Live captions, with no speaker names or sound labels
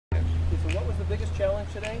biggest challenge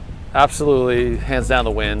today? Absolutely, hands down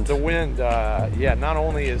the wind. The wind, yeah, not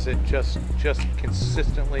only is it just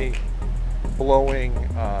consistently blowing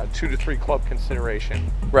 2 to 3 club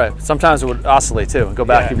consideration. Right. Sometimes it would oscillate too and go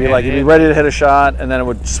back. Yeah, You'd be ready to hit a shot, and then it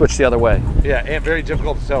would switch the other way. Yeah, and very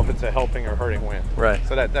difficult to tell if it's a helping or hurting wind. Right.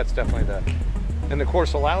 So that's definitely and the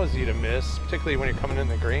course allows you to miss, particularly when you're coming in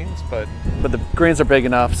the greens, but the greens are big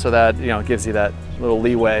enough so that, you know, it gives you that little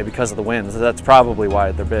leeway because of the wind. So that's probably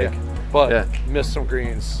why they're big. Yeah. But miss some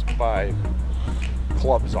greens by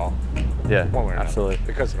clubs off. Yeah, one way or absolutely.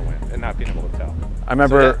 Another, because of the wind and not being able to tell. I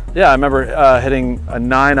remember, I remember hitting a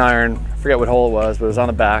 9-iron. I forget what hole it was, but it was on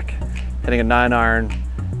the back. Hitting a 9-iron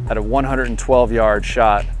at a 112-yard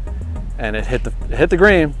shot, and it hit the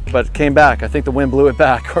green, but came back. I think the wind blew it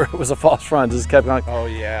back, or it was a false front. Just kept going. Oh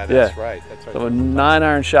yeah, that's right. That's right. So a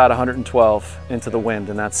 9-iron shot, 112 into the wind,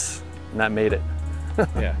 and that made it.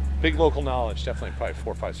 Yeah, big local knowledge. Definitely, probably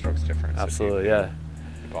 4 or 5 strokes difference. Absolutely, yeah.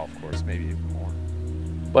 Golf course, maybe even more.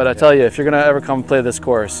 But I tell you, if you're gonna ever come play this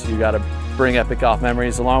course, you got to bring epic golf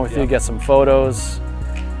memories along with you. Get some photos,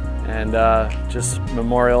 and just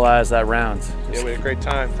memorialize that round. Yeah, we had a great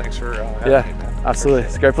time. Thanks for having me, man. Absolutely.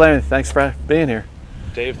 It's great playing. Thanks for being here.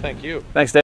 Dave, thank you. Thanks, Dave.